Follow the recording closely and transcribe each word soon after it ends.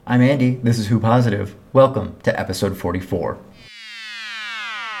I'm Andy, this is Who Positive. Welcome to episode 44.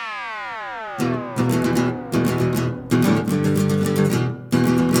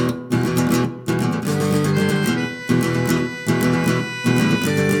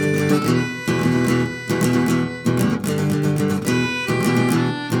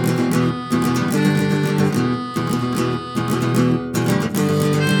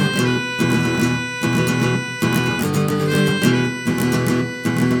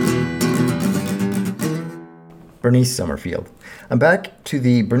 Bernice Summerfield. I'm back to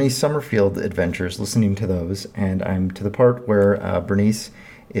the Bernice Summerfield adventures, listening to those, and I'm to the part where Bernice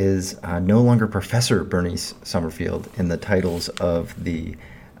is no longer Professor Bernice Summerfield in the titles of the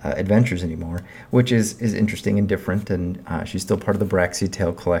adventures anymore, which is interesting and different, and she's still part of the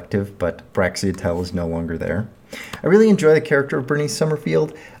Braxiatel collective, but Braxiatel is no longer there. I really enjoy the character of Bernice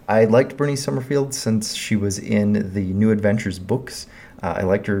Summerfield. I liked Bernice Summerfield since she was in the New Adventures books. I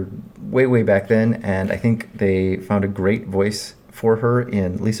liked her way back then, and I think they found a great voice for her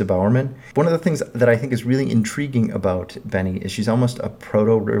in Lisa Bowerman. One of the things that I think is really intriguing about Benny is she's almost a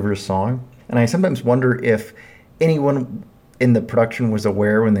proto-River Song, and I sometimes wonder if anyone in the production was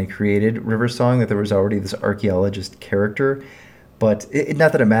aware when they created River Song that there was already this archaeologist character, but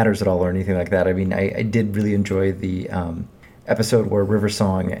not that it matters at all or anything like that. I mean, I did really enjoy the episode where River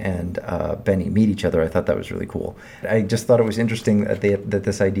Song and Benny meet each other. I thought that was really cool. I just thought it was interesting that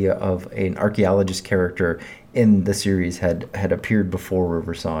this idea of an archaeologist character in the series had appeared before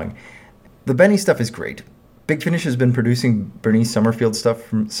River Song. The Benny stuff is great. Big Finish has been producing Bernice Summerfield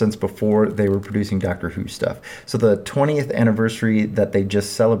stuff since before they were producing Doctor Who stuff. So the 20th anniversary that they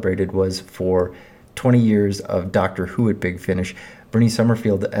just celebrated was for 20 years of Doctor Who at Big Finish. Bernice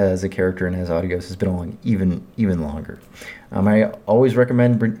Summerfield as a character and as Audios has been along even longer. I always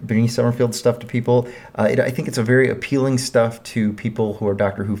recommend Bernice Summerfield stuff to people. I think it's a very appealing stuff to people who are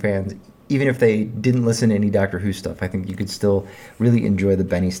Doctor Who fans. Even if they didn't listen to any Doctor Who stuff, I think you could still really enjoy the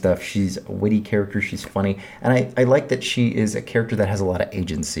Benny stuff. She's a witty character, she's funny, and I like that she is a character that has a lot of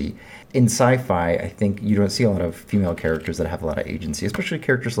agency. In sci-fi, I think you don't see a lot of female characters that have a lot of agency, especially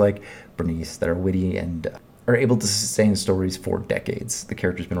characters like Bernice that are witty and are able to sustain stories for decades. The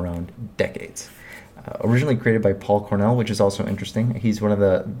character's been around decades. Originally created by Paul Cornell, which is also interesting. He's one of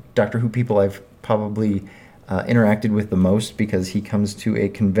the Doctor Who people I've probably interacted with the most because he comes to a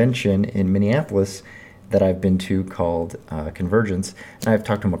convention in Minneapolis that I've been to called Convergence, and I've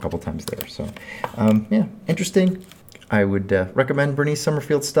talked to him a couple times there. So, yeah, interesting. I would recommend Bernice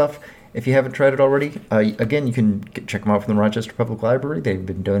Summerfield stuff. If you haven't tried it already, again, you can check them out from the Rochester Public Library. They've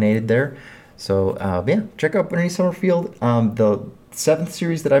been donated there. So, yeah, check out Bernice Summerfield. The 7th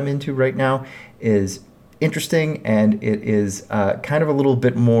series that I'm into right now is interesting, and it is kind of a little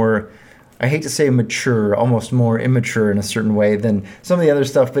bit more, I hate to say mature, almost more immature in a certain way than some of the other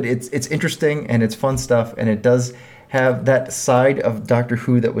stuff, but it's interesting and it's fun stuff, and it does have that side of Doctor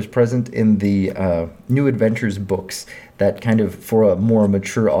Who that was present in the New Adventures books that kind of for a more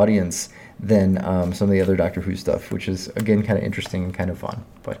mature audience than some of the other Doctor Who stuff, which is, again, kind of interesting and kind of fun.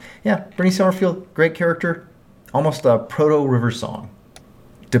 But yeah, Bernice Summerfield, great character, almost a proto-River Song.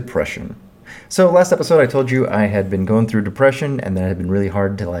 Depression. So last episode I told you I had been going through depression and that it had been really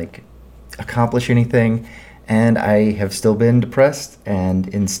hard to accomplish anything, and I have still been depressed, and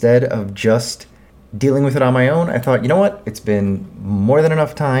instead of just dealing with it on my own, I thought, you know what, it's been more than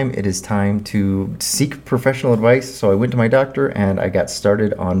enough time. It is time to seek professional advice. So I went to my doctor and I got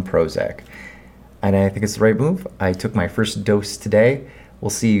started on Prozac, and I think it's the right move. I took my first dose today. We'll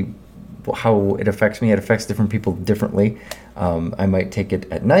see how it affects me. It affects different people differently. I might take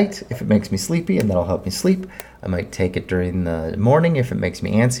it at night if it makes me sleepy, and that'll help me sleep. I might take it during the morning if it makes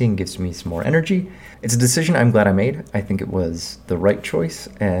me antsy and gives me some more energy. It's a decision I'm glad I made. I think it was the right choice,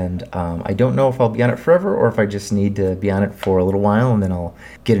 and I don't know if I'll be on it forever or if I just need to be on it for a little while, and then I'll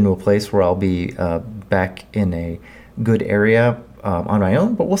get into a place where I'll be back in a good area on my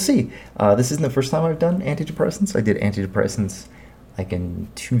own, but we'll see. This isn't the first time I've done antidepressants. I did antidepressants in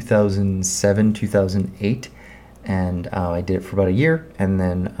 2007, 2008, and I did it for about a year, and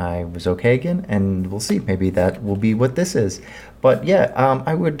then I was okay again, and we'll see. Maybe that will be what this is. But yeah,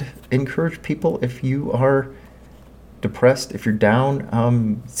 I would encourage people, if you are depressed, if you're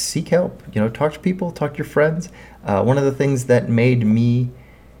down, seek help. Talk to people, talk to your friends. One of the things that made me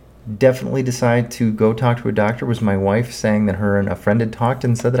definitely decide to go talk to a doctor was my wife saying that her and a friend had talked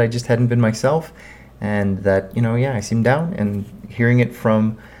and said that I just hadn't been myself, and that, I seemed down, and hearing it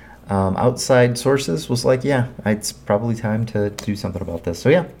from outside sources was like, yeah, it's probably time to do something about this. So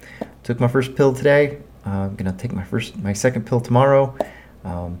yeah, took my first pill today. I'm gonna take my second pill tomorrow.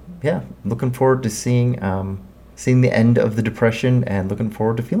 Yeah, looking forward to seeing seeing the end of the Depression and looking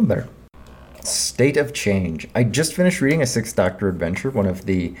forward to feeling better. State of Change. I just finished reading a Sixth Doctor adventure, one of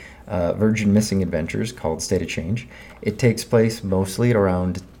the Virgin Missing adventures called State of Change. It takes place mostly at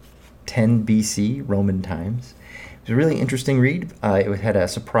around 10 BC, Roman times. It was a really interesting read. It had a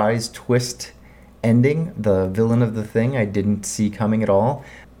surprise twist ending. The villain of the thing I didn't see coming at all.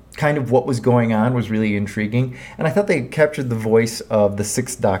 Kind of what was going on was really intriguing, and I thought they captured the voice of the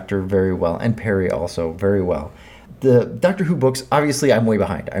Sixth Doctor very well, and Perry also very well. The Doctor Who books, obviously I'm way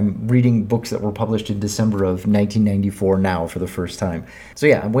behind. I'm reading books that were published in December of 1994 now for the first time. So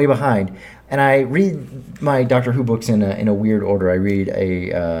yeah, I'm way behind. And I read my Doctor Who books in a weird order. I read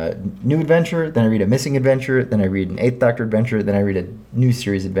a new adventure, then I read a missing adventure, then I read an Eighth Doctor adventure, then I read a new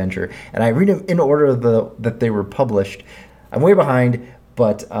series adventure. And I read them in order that they were published. I'm way behind,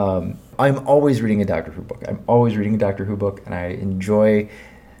 but I'm always reading a Doctor Who book. I'm always reading a Doctor Who book, and I enjoy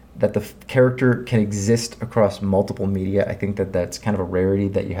that the character can exist across multiple media. I think that that's kind of a rarity,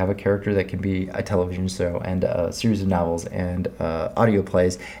 that you have a character that can be a television show and a series of novels and audio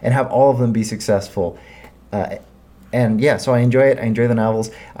plays, and have all of them be successful. And yeah, so I enjoy it. I enjoy the novels.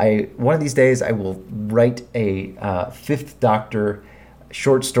 One of these days I will write a Fifth Doctor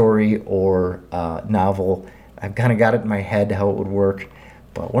short story or novel. I've kind of got it in my head how it would work.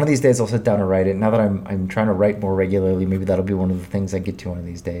 But one of these days I'll sit down and write it. Now that I'm trying to write more regularly, maybe that'll be one of the things I get to one of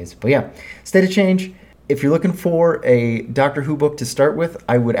these days. But yeah, State of Change. If you're looking for a Doctor Who book to start with,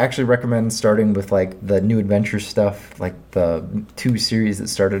 I would actually recommend starting with like the New Adventures stuff, like the 2 series that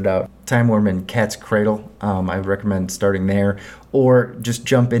started out, Time Worm and Cat's Cradle. I would recommend starting there, or just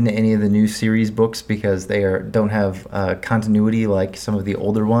jump into any of the new series books because they don't have continuity like some of the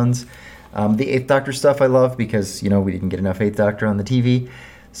older ones. The Eighth Doctor stuff I love because, we didn't get enough Eighth Doctor on the TV.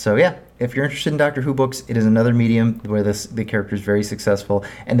 So yeah, if you're interested in Doctor Who books, it is another medium where the character is very successful,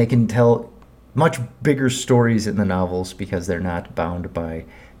 and they can tell much bigger stories in the novels because they're not bound by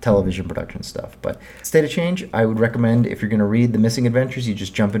television production stuff. But State of Change, I would recommend if you're going to read The Missing Adventures, you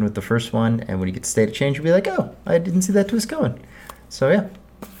just jump in with the first one, and when you get to State of Change, you'll be like, oh, I didn't see that twist coming. So yeah,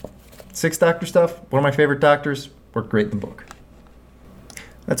 Sixth Doctor stuff, one of my favorite Doctors, worked great in the book.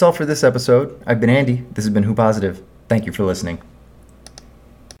 That's all for this episode. I've been Andy. This has been Who Positive. Thank you for listening.